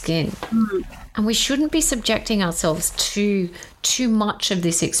under the skin. And we shouldn't be subjecting ourselves to too much of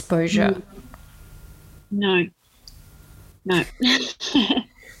this exposure. No.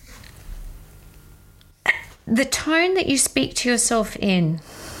 The tone that you speak to yourself in,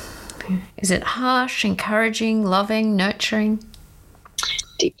 is it harsh, encouraging, loving, nurturing?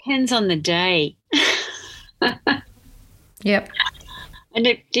 Depends on the day. Yep. And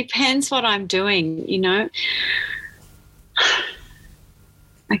it depends what I'm doing,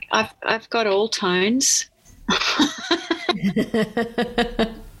 Like I've got all tones.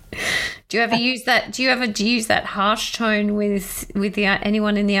 Do you ever use that? Do you ever use that harsh tone with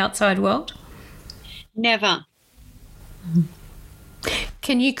anyone in the outside world? Never.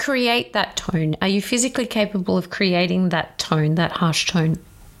 Can you create that tone? Are you physically capable of creating that tone, that harsh tone?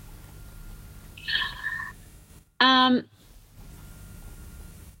 Not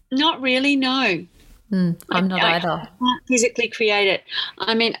really, no. I'm not either. I can't physically create it.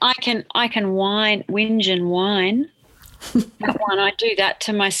 I mean, I can whinge and whine. That one, I do that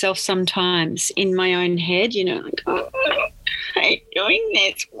to myself sometimes in my own head, like, oh, I hate doing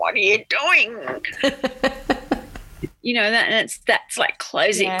this. What are you doing? That's like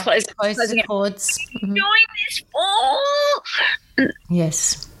closing the cords. Mm-hmm. Doing this for?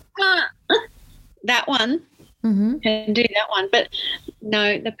 Yes. That one. Mm-hmm. Can do that one, but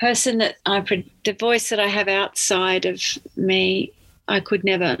no, the person that the voice that I have outside of me, I could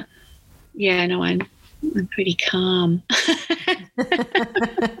never. Yeah, no, I'm pretty calm.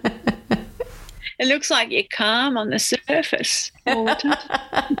 It looks like you're calm on the surface all the time.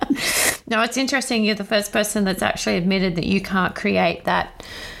 No, it's interesting. You're the first person that's actually admitted that you can't create that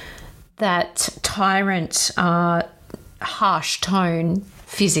tyrant, harsh tone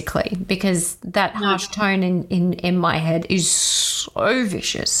physically, because that harsh tone in my head is so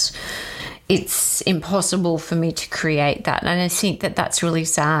vicious. It's impossible for me to create that, and I think that that's really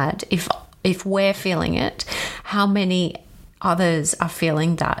sad. If we're feeling it, how many others are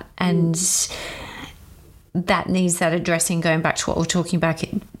feeling that? And that needs that addressing, going back to what we were talking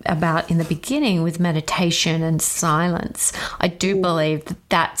about in the beginning with meditation and silence. I do believe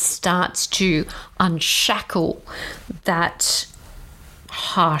that starts to unshackle that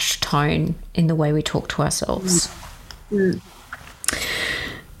harsh tone in the way we talk to ourselves.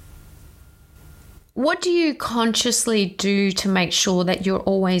 What do you consciously do to make sure that you're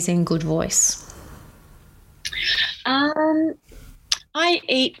always in good voice? I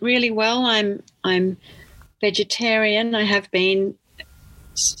eat really well. I'm vegetarian. I have been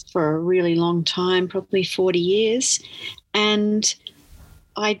for a really long time, probably 40 years, and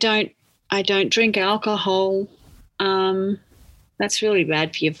I don't drink alcohol. That's really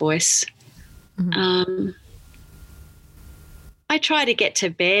bad for your voice. Mm-hmm. I try to get to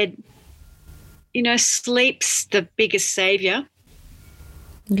bed. Sleep's the biggest savior.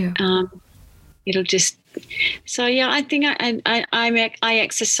 Yeah. It'll just. So yeah, I think I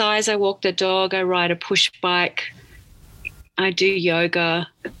exercise. I walk the dog. I ride a push bike. I do yoga.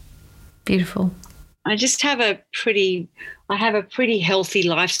 Beautiful. I just have a pretty healthy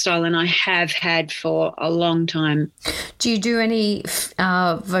lifestyle, and I have had for a long time. Do you do any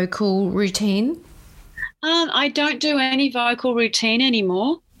vocal routine? I don't do any vocal routine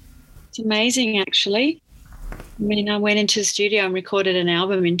anymore. It's amazing, actually. I mean, I went into the studio and recorded an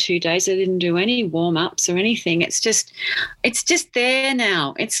album in 2 days. I didn't do any warm-ups or anything. It's just there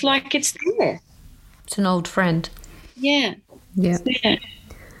now. It's like it's there. It's an old friend. Yeah. Yeah. It's there.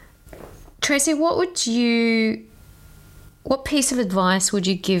 Tracey, what piece of advice would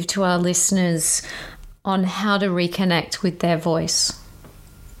you give to our listeners on how to reconnect with their voice?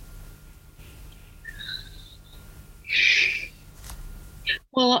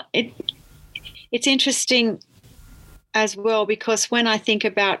 Well, it's interesting as well, because when I think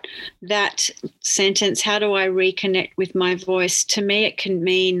about that sentence, how do I reconnect with my voice? To me, it can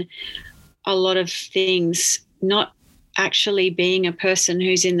mean a lot of things, not actually being a person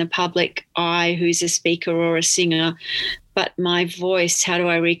who's in the public eye, who's a speaker or a singer, but my voice. How do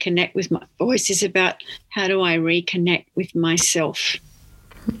I reconnect with my voice is about how do I reconnect with myself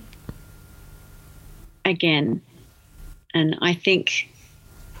again. And I think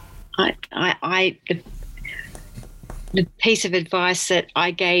the piece of advice that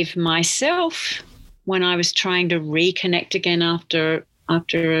I gave myself when I was trying to reconnect again after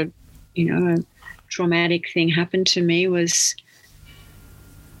a traumatic thing happened to me was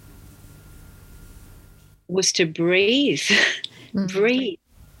to breathe. Mm-hmm.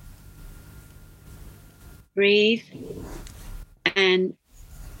 breathe and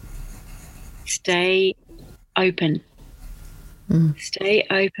stay open. Stay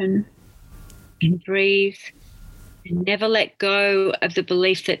open and breathe, and never let go of the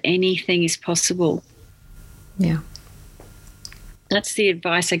belief that anything is possible. Yeah. That's the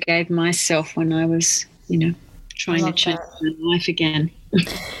advice I gave myself when I was, trying to change my life again.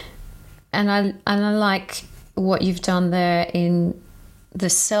 And I like what you've done there in the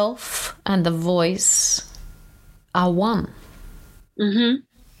self and the voice are one. Mm-hmm.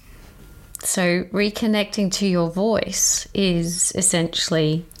 So reconnecting to your voice is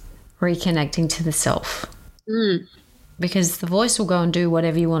essentially reconnecting to the self. Because the voice will go and do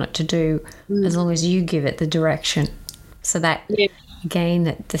whatever you want it to do as long as you give it the direction. So that,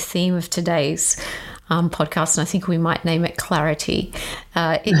 again, the theme of today's podcast, and I think we might name it clarity,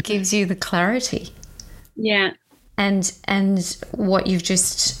 it gives you the clarity. Yeah. And what you've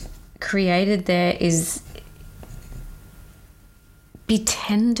just created there is be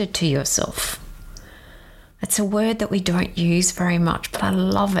tender to yourself. It's a word that we don't use very much, but I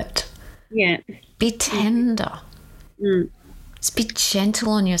love it. Yeah. Be tender. Just be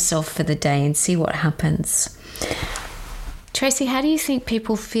gentle on yourself for the day and see what happens. Tracey, how do you think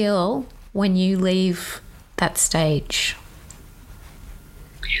people feel when you leave that stage?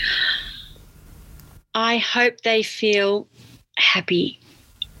 I hope they feel happy.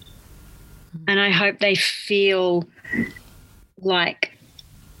 And I hope they feel like,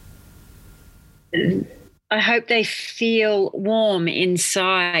 I hope they feel warm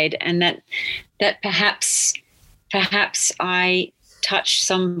inside, and that perhaps I touched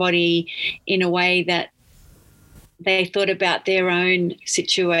somebody in a way that they thought about their own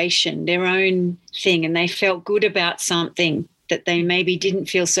situation, their own thing, and they felt good about something that they maybe didn't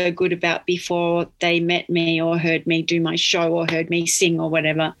feel so good about before they met me or heard me do my show or heard me sing or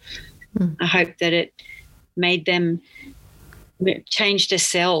whatever. I hope that it made them changed a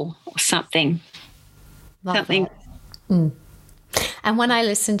cell or something. Something. And when I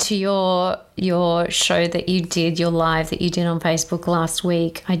listened to your show that you did, your live that you did on Facebook last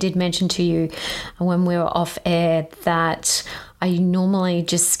week, I did mention to you when we were off air that I normally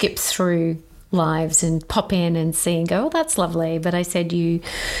just skip through lives and pop in and see and go, oh, that's lovely. But I said you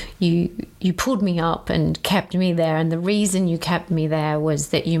pulled me up and kept me there, and the reason you kept me there was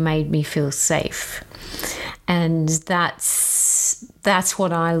that you made me feel safe. And that's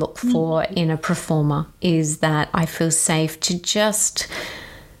what I look for in a performer, is that I feel safe to just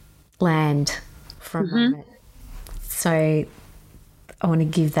land for a moment. So I want to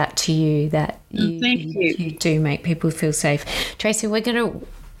give that to you, that you do make people feel safe. Tracey, we're going to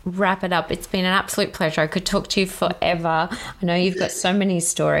wrap it up. It's been an absolute pleasure. I could talk to you forever. I know you've got so many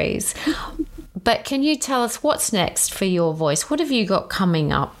stories. But can you tell us what's next for your voice? What have you got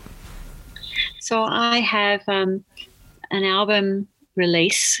coming up? So I have an album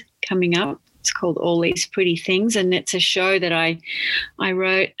release coming up. It's called All These Pretty Things, and it's a show that I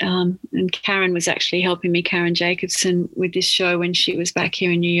wrote, and Karen was actually helping me, Karen Jacobson, with this show when she was back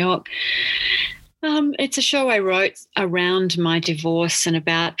here in New York. It's a show I wrote around my divorce and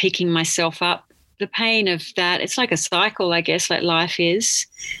about picking myself up, the pain of that. It's like a cycle, I guess, like life is,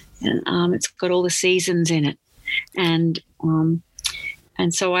 and it's got all the seasons in it. And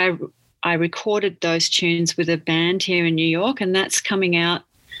so I recorded those tunes with a band here in New York, and that's coming out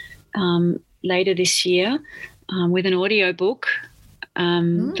later this year with an audio book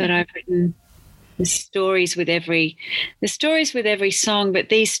that I've written. The stories with every song, but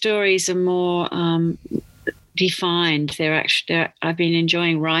these stories are more defined. I've been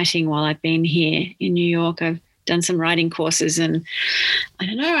enjoying writing while I've been here in New York. I've done some writing courses, and I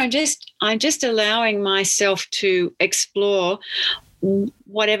don't know, I'm just allowing myself to explore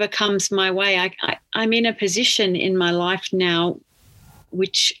whatever comes my way. I'm in a position in my life now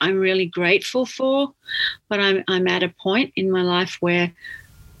which I'm really grateful for, but I'm at a point in my life where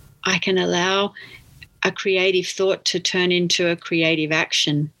I can allow a creative thought to turn into a creative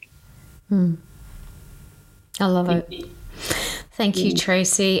action. I love it. Thank you,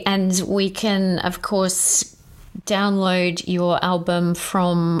 Tracey. And we can, of course, download your album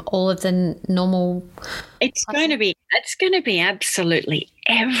from all of the normal. It's going to be absolutely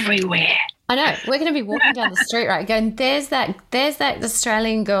everywhere. I know. We're going to be walking down the street, right, going, there's that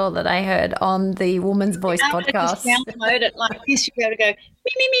Australian girl that I heard on the Woman's Voice podcast. Just download it like this. You'll be able to go, meep,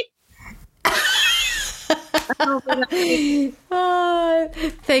 meep, meep. Oh,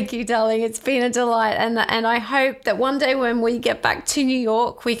 thank you, darling. It's been a delight, and I hope that one day when we get back to New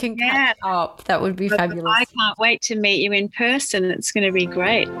York, we can catch up. That would be fabulous. I can't wait to meet you in person. It's going to be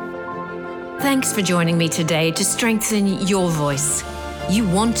great. Thanks for joining me today to strengthen your voice. You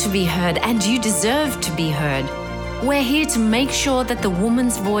want to be heard, and you deserve to be heard. We're here to make sure that the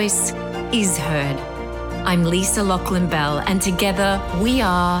woman's voice is heard. I'm Lisa Lachlan-Bell, and together we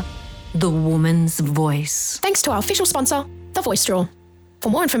are The Woman's Voice. Thanks to our official sponsor, The Voice Draw. For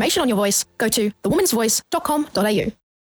more information on your voice, go to thewomansvoice.com.au.